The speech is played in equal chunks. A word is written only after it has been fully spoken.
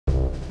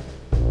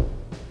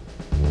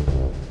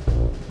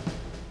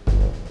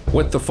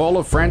With the fall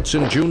of France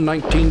in June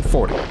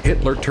 1940,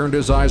 Hitler turned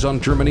his eyes on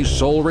Germany's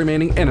sole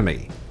remaining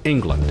enemy,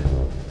 England.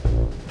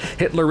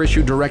 Hitler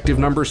issued Directive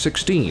Number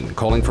 16,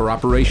 calling for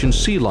Operation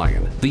Sea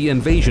Lion, the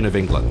invasion of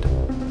England.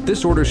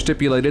 This order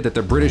stipulated that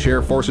the British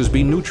Air Forces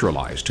be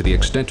neutralized to the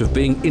extent of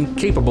being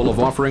incapable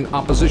of offering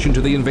opposition to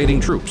the invading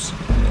troops.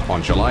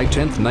 On July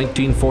 10,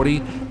 1940,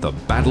 the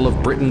Battle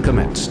of Britain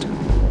commenced.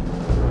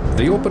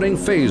 The opening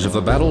phase of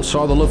the battle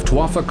saw the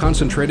Luftwaffe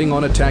concentrating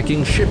on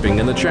attacking shipping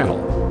in the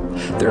Channel.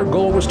 Their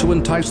goal was to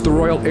entice the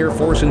Royal Air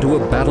Force into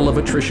a battle of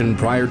attrition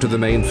prior to the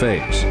main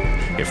phase.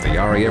 If the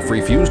RAF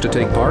refused to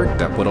take part,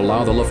 that would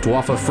allow the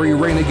Luftwaffe free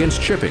rein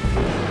against shipping,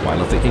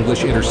 while if the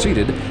English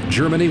interceded,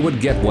 Germany would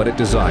get what it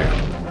desired.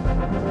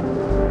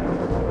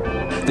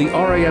 The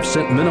RAF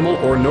sent minimal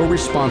or no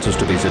responses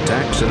to these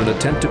attacks in an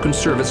attempt to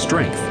conserve its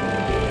strength.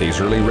 These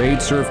early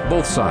raids served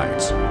both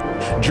sides.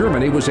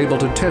 Germany was able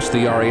to test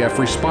the RAF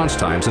response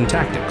times and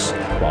tactics,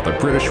 while the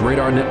British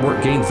radar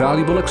network gained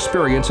valuable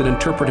experience in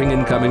interpreting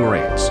incoming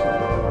raids.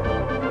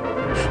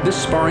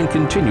 This sparring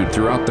continued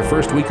throughout the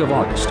first week of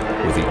August,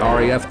 with the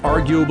RAF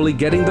arguably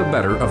getting the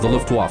better of the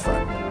Luftwaffe.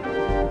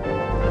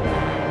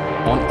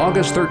 On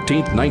August 13,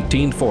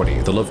 1940,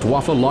 the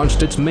Luftwaffe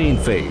launched its main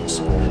phase.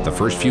 The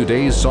first few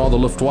days saw the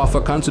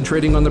Luftwaffe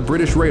concentrating on the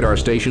British radar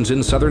stations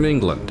in southern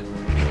England.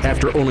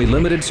 After only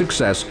limited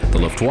success, the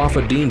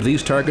Luftwaffe deemed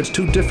these targets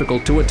too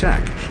difficult to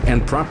attack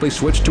and promptly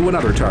switched to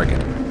another target,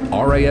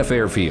 RAF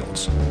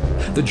airfields.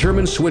 The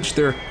Germans switched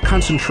their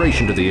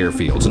concentration to the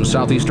airfields in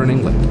southeastern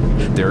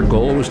England. Their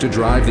goal was to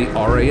drive the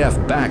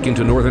RAF back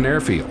into northern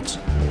airfields.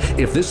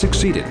 If this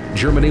succeeded,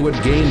 Germany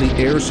would gain the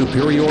air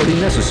superiority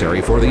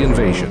necessary for the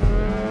invasion.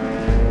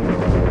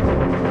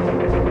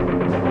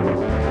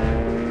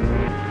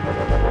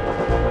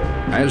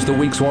 As the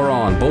weeks wore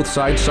on, both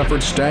sides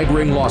suffered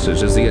staggering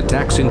losses as the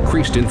attacks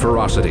increased in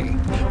ferocity.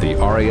 The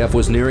RAF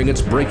was nearing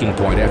its breaking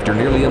point after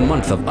nearly a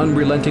month of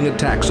unrelenting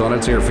attacks on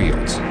its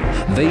airfields.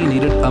 They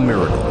needed a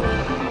miracle.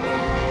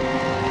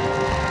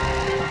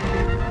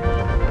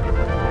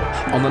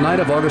 On the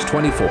night of August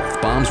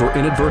 24th, bombs were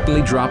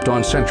inadvertently dropped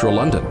on central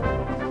London.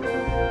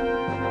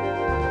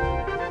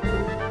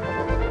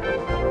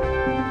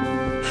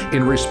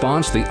 In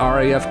response, the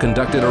RAF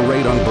conducted a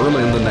raid on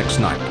Berlin the next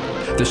night.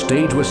 The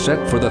stage was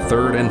set for the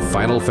third and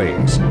final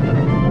phase.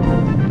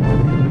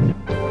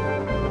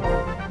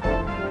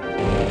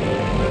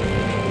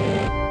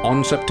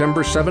 On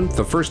September 7th,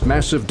 the first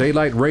massive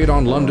daylight raid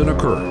on London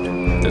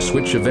occurred. The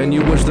switch of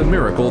venue was the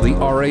miracle the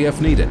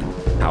RAF needed.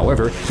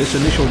 However, this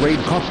initial raid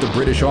caught the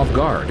British off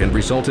guard and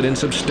resulted in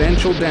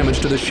substantial damage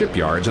to the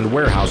shipyards and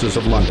warehouses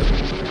of London.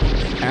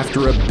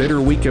 After a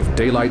bitter week of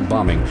daylight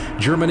bombing,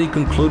 Germany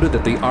concluded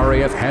that the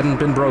RAF hadn't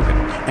been broken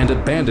and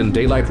abandoned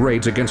daylight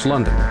raids against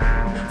London.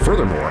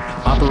 Furthermore,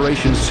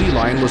 Operation Sea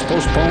Lion was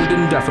postponed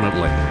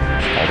indefinitely.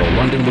 Although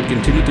London would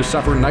continue to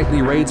suffer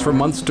nightly raids for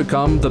months to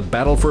come, the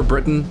battle for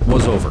Britain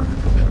was over.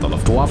 The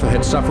Luftwaffe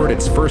had suffered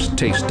its first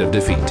taste of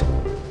defeat.